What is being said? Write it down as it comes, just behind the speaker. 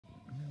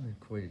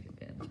Where did it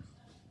again?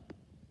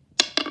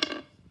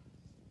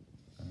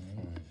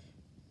 Alright.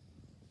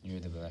 You're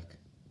the black.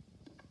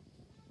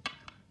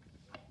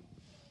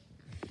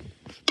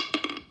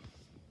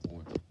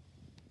 4.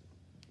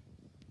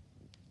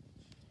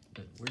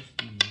 But where's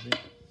the music?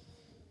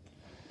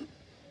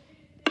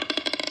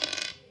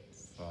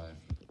 5.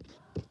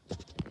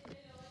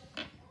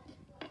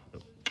 Oh,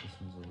 this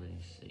one's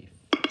already safe.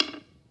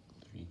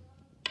 3.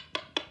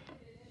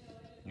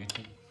 Your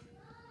turn.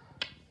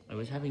 I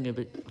was having a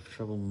bit of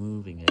trouble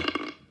moving it.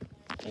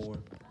 4.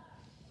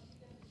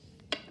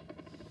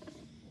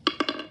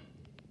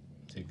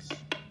 6.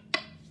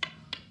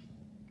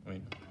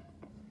 Wait.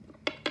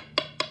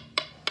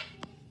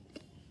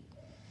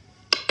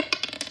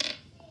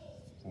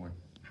 4.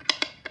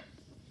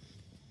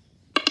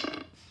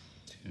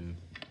 2.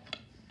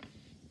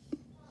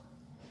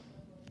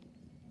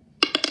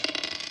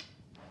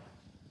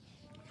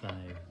 5.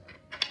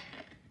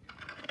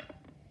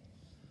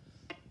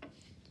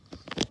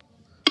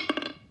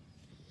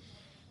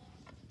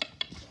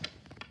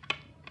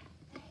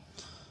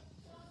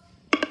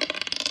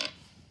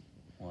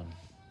 1.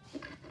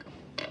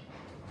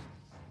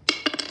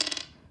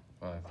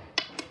 5.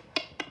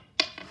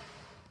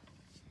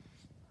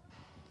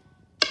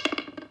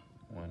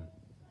 1.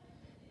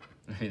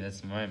 Hey,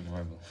 that's my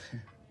marble.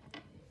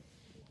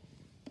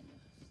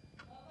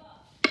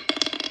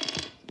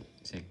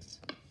 6.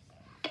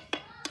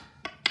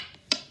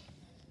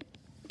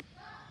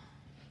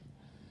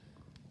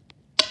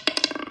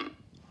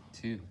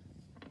 2.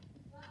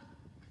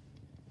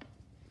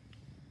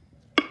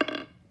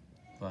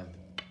 5.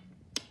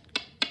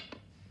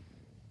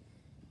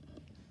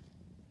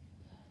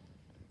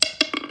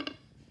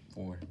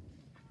 4.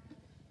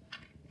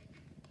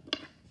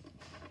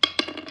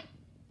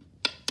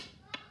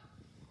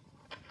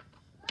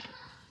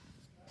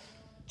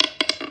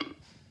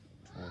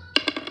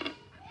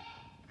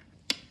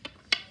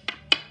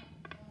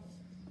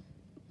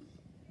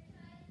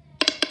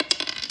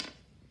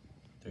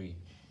 3.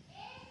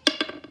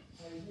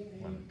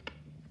 1.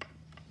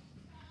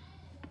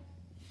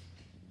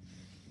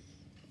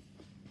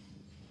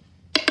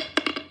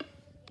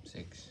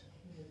 6.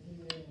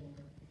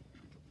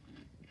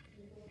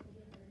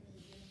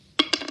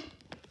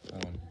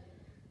 1.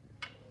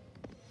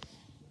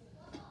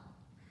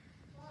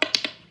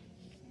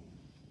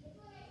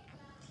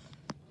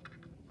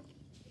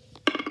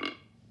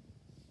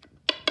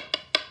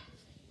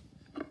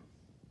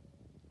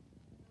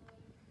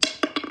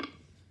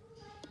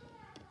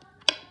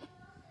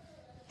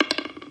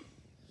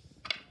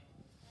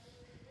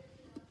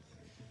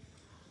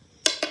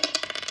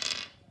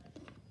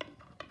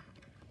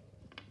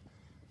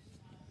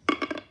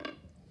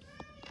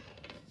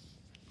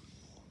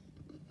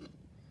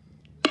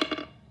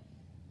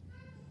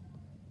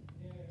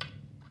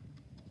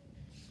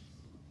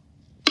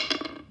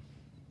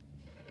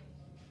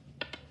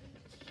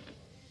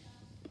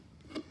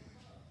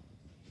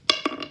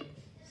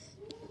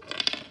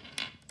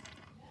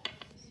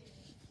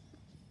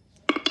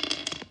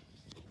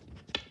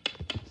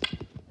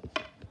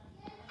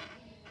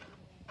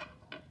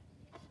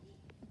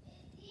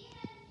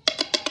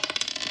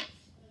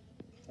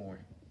 4.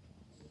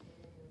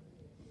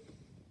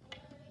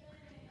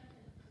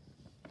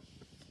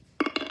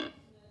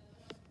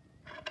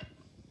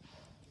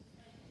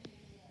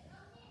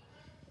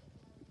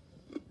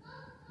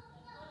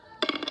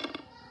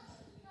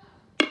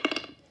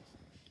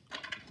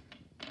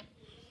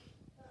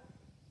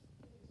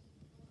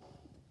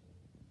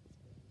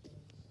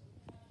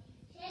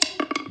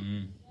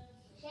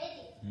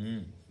 Do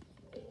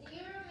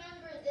you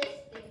remember this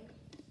thing?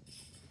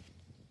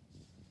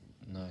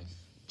 Nice.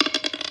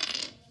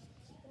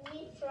 We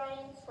try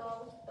and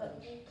solve, but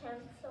we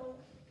can't solve.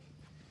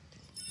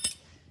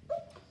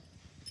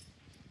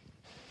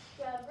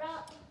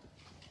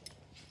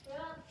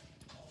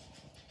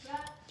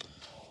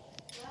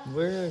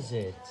 Where is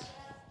it?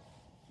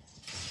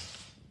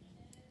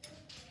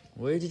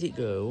 Where did it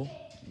go?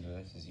 No,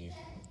 this is here.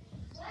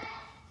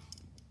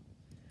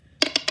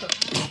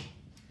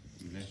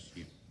 Bless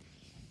you.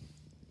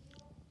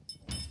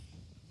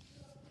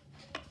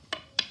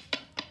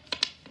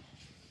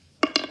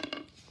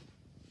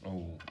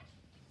 Oh.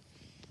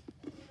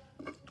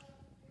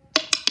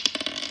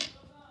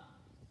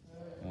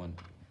 1.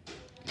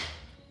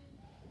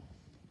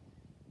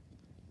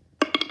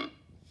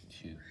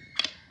 2.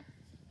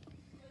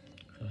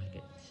 Oh, I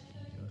get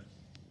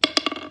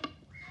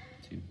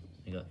 2.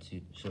 I got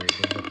 2. So it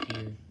goes up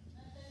here.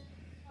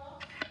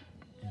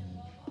 And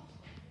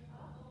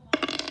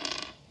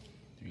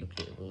 3.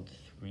 okay, I rolled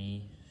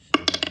 3.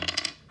 So then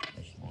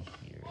I should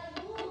be here.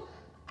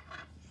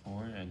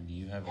 4, and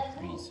you have a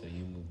 3, so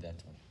you move that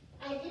one.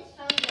 I just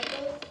found the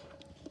ghost.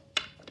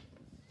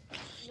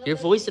 Your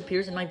voice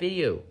appears in my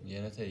video.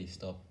 Yeah, that's how you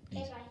stop.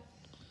 Please. Okay, bye.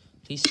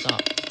 Please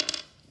stop.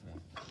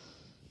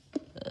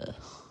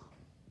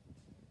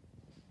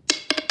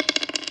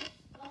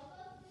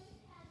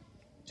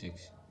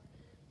 6.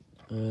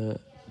 Uh, You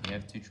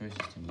have 2 choices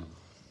to move.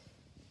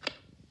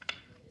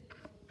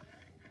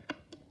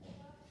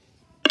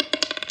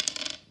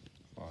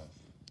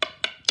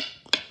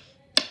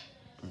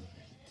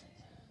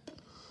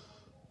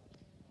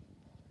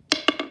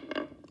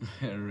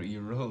 You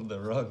rolled the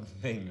wrong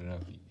thing,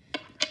 Rafi.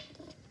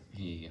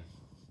 Here you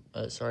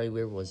go. Sorry,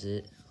 where was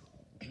it?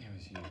 It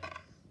was here.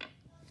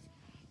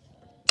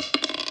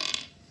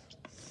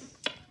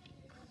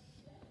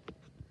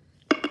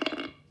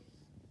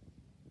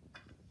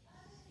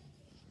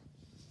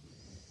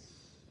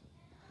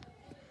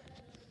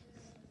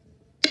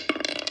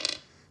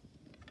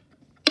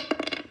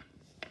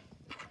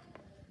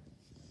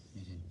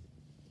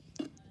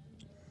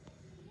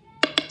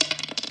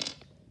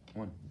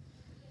 One.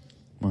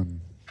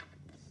 One.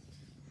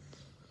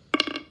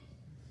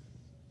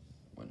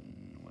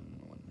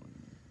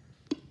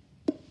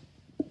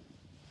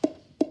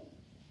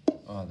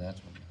 Oh,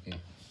 that's one. Okay.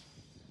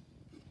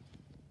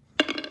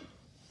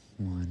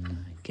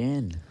 One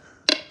again.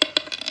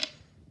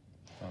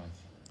 5.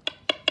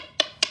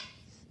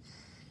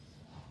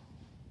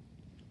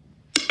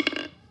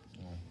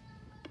 One.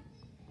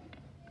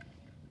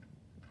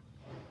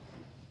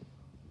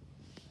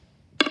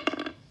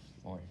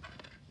 4.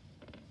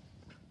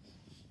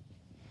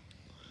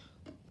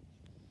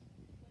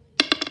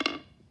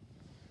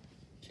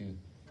 2.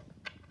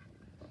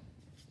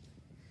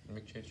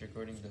 Make sure it's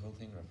recording the whole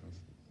thing, Rafi.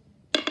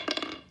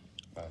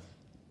 5.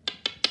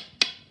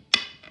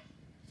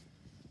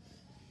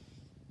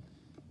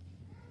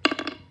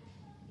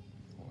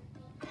 4.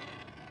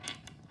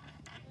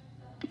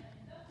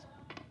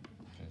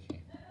 Okay.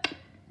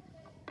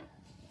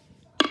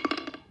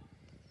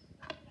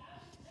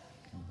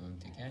 I'm going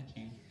to catch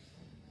you.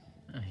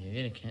 Oh, you're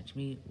gonna catch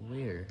me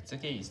where? It's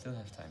okay, you still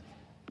have time.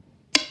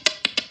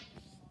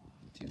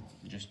 2.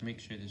 Just make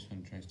sure this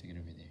one tries to get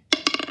over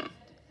there.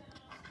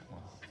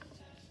 1.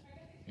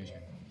 Your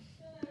turn.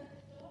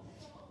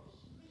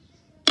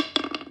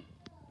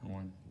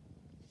 1.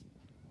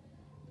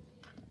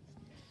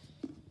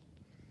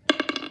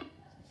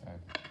 5.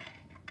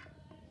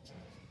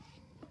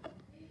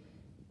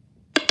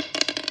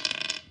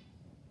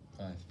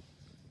 5.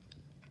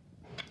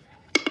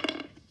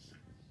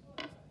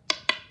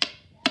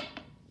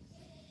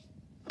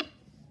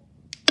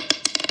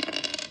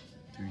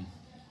 3.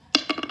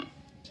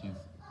 2.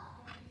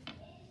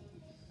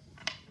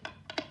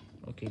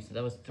 Okay, so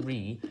that was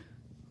 3.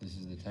 This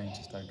is the time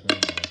to start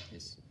drawing like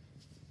this.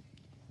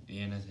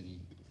 Vienna 3.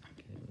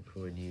 Okay,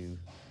 record you.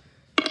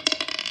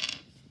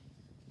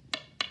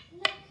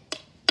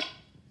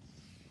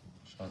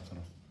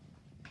 Shatra.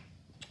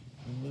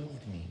 You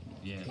moved me.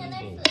 Yeah. Can I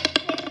Cool.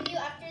 play with you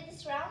after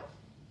this round?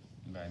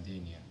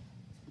 بعدين يعني.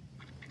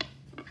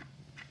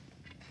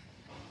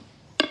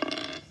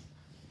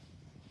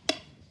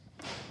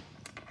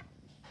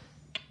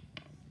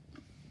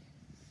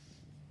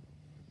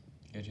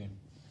 Your turn.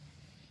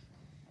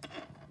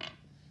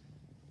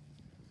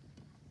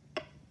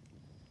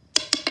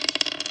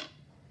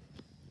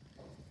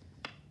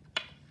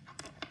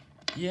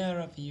 Yeah,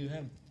 Rafi, you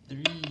have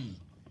 3.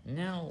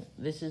 Now,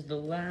 this is the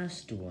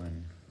last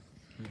one.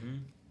 Mm-hmm.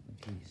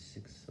 Okay,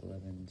 6,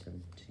 11,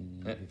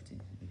 17, Eh.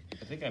 15.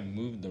 I think I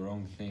moved the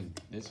wrong thing.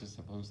 This is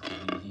supposed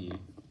to be here.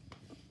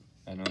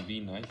 And I'll be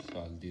nice, so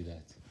I'll do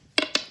that.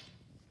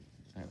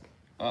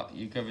 Oh,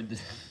 you covered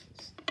this.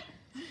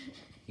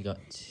 You got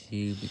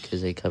 2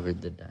 because I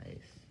covered the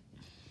dice.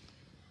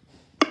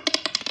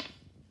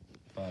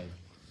 5.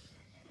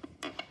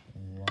 1,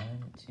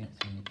 2, 3,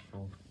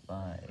 4,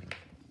 5.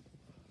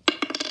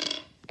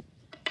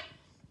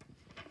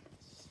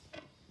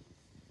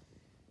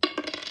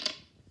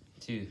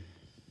 2.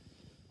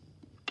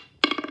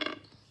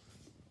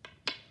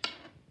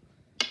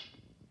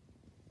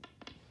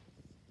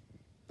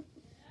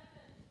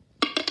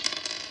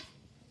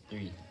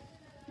 3.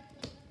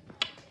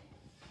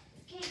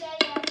 Okay,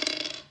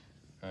 guys.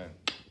 5.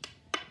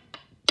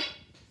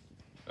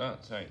 Oh,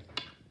 sorry.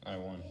 I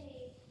won.